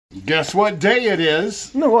Guess what day it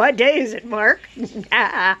is? What day is it, Mark?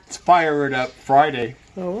 It's Fire It Up Friday.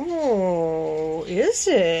 Oh, is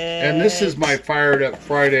it? And this is my Fire It Up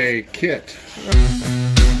Friday kit.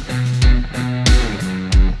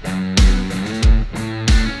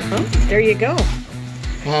 Oh, there you go.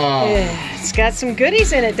 It's got some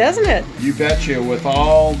goodies in it, doesn't it? You betcha, with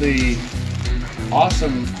all the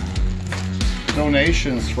awesome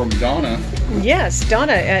donations from Donna. Yes,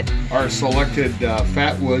 Donna at our selected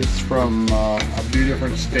Fatwoods from a few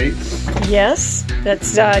different states. Yes,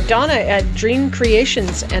 that's Donna at Dream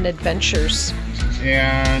Creations and Adventures.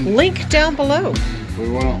 And link down below. We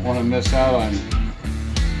won't want to miss out on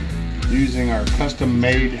using our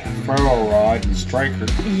custom-made ferro rod and striker.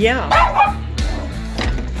 Yeah.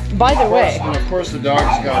 By the way, and of course the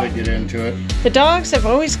dogs got to get into it. The dogs have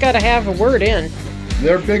always got to have a word in.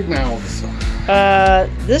 They're big mouths.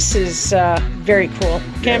 This is very cool.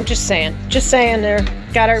 Okay, yep. I'm just saying there.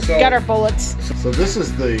 Got our bullets. So this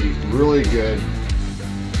is the really good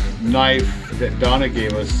knife that Donna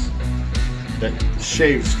gave us that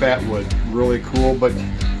shaves Fatwood. Really cool. But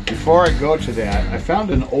before I go to that, I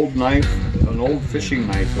found an old knife, an old fishing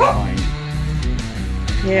knife of mine.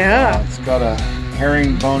 Yeah. It's got a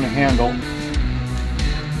herringbone handle,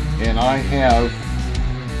 and I have.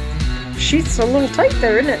 Sheath's a little tight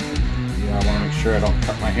there, isn't it? I want to make sure I don't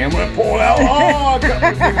cut my hand when I pull it out. Oh, I cut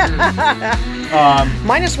my finger.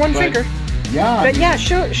 Minus one finger. Yeah. But yeah,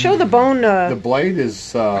 show the bone. The blade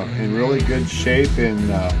is in really good shape, and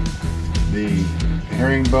the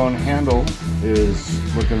herringbone handle is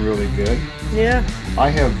looking really good. Yeah. I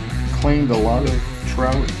have cleaned a lot of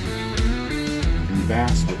trout and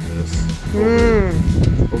bass with this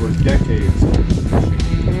over decades of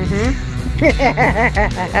fishing.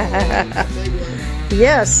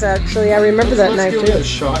 Yes, actually, I remember that knife too. Let's give it a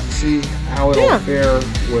shot, see how it'll fare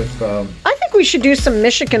with... I think we should do some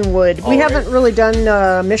Michigan wood. We haven't really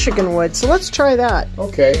done Michigan wood, so let's try that.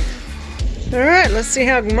 Okay. All right, let's see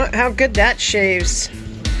how good that shaves.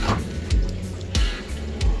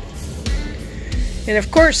 And of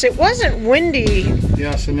course, it wasn't windy.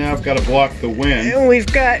 Yeah, so now I've got to block the wind. And we've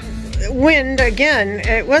got wind again.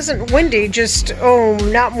 It wasn't windy, just,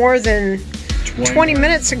 not more than 20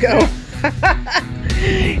 minutes ago.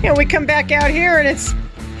 Yeah. And we come back out here and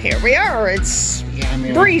here we are. It's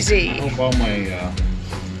breezy. I hope all my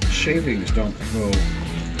shavings don't go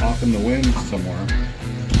off in the wind somewhere.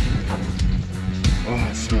 Oh,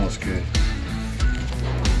 it smells good.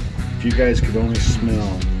 If you guys could only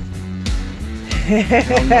smell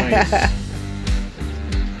how nice.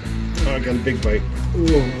 Oh, I got a big bite. Oh,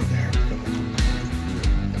 there we go.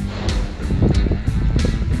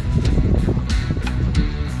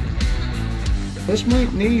 This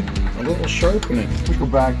might need a little sharpening. Let's go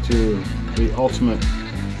back to the ultimate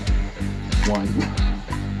one.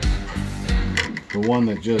 The one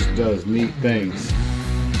that just does neat things.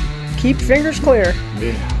 Keep fingers clear.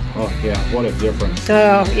 Yeah. Oh, yeah. What a difference.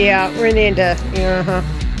 Oh, yeah. We're into,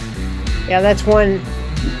 Yeah, that's one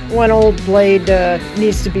old blade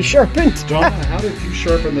needs to be sharpened. Donna, how did you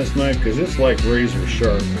sharpen this knife? Because it's like razor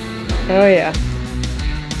sharp. Oh, yeah.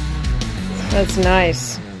 That's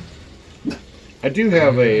nice. I do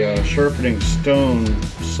have a sharpening stone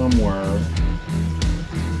somewhere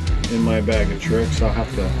in my bag of tricks. I'll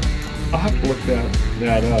have to look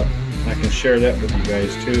that up. I can share that with you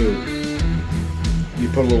guys too. You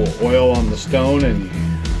put a little oil on the stone and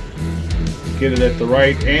you get it at the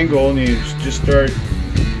right angle, and you just start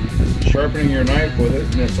sharpening your knife with it,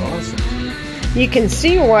 and it's awesome. You can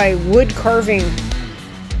see why wood carving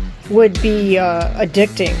would be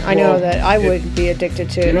addicting. I know that I would be addicted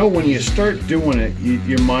to it. You know, when you start doing it,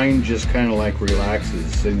 your mind just kind of like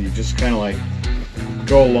relaxes, and you just kind of like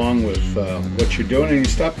go along with what you're doing, and you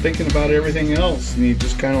stop thinking about everything else, and you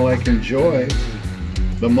just kind of like enjoy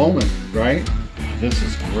the moment, right? This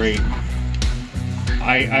is great.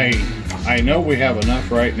 I know we have enough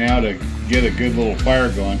right now to get a good little fire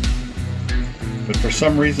going, but for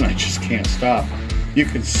some reason I just can't stop. You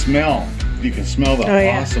can smell the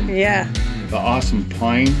awesome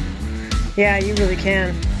pine. Yeah, you really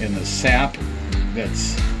can. And the sap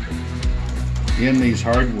that's in these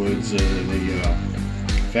hardwoods, the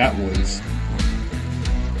Fatwoods.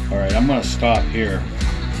 All right, I'm going to stop here.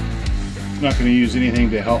 I'm not going to use anything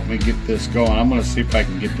to help me get this going. I'm going to see if I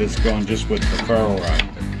can get this going just with the ferro rod.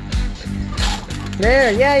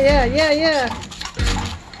 There, yeah.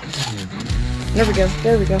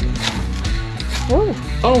 There we go. Whoa.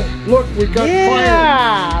 Oh, look, we got fire.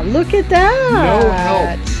 Yeah, look at that. No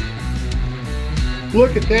help.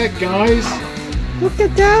 Look at that, guys. Look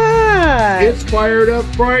at that. It's Fired Up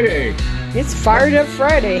Friday. It's Fired Up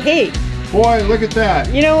Friday. Hey, Boy, look at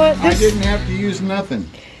that. You know what? I didn't have to use nothing.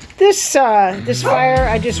 This fire,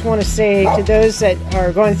 I just want to say to those that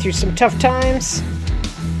are going through some tough times,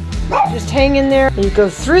 just hang in there. You go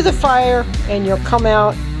through the fire and you'll come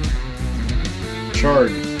out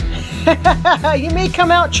charred. You may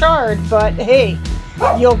come out charred, but hey,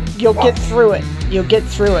 you'll get through it. You'll get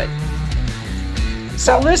through it.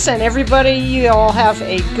 So listen, everybody, you all have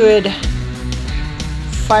a good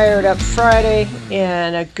fired up Friday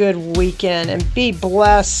and a good weekend, and be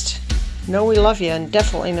blessed. Know we love you, and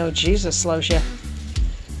definitely know Jesus loves you.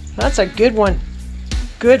 That's a good one.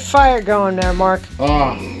 Good fire going there, Mark.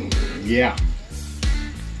 Yeah.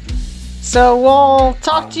 So we'll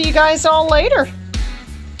talk to you guys all later.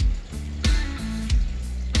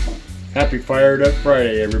 Happy Fired Up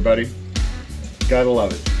Friday, everybody. Gotta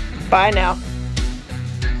love it. Bye now.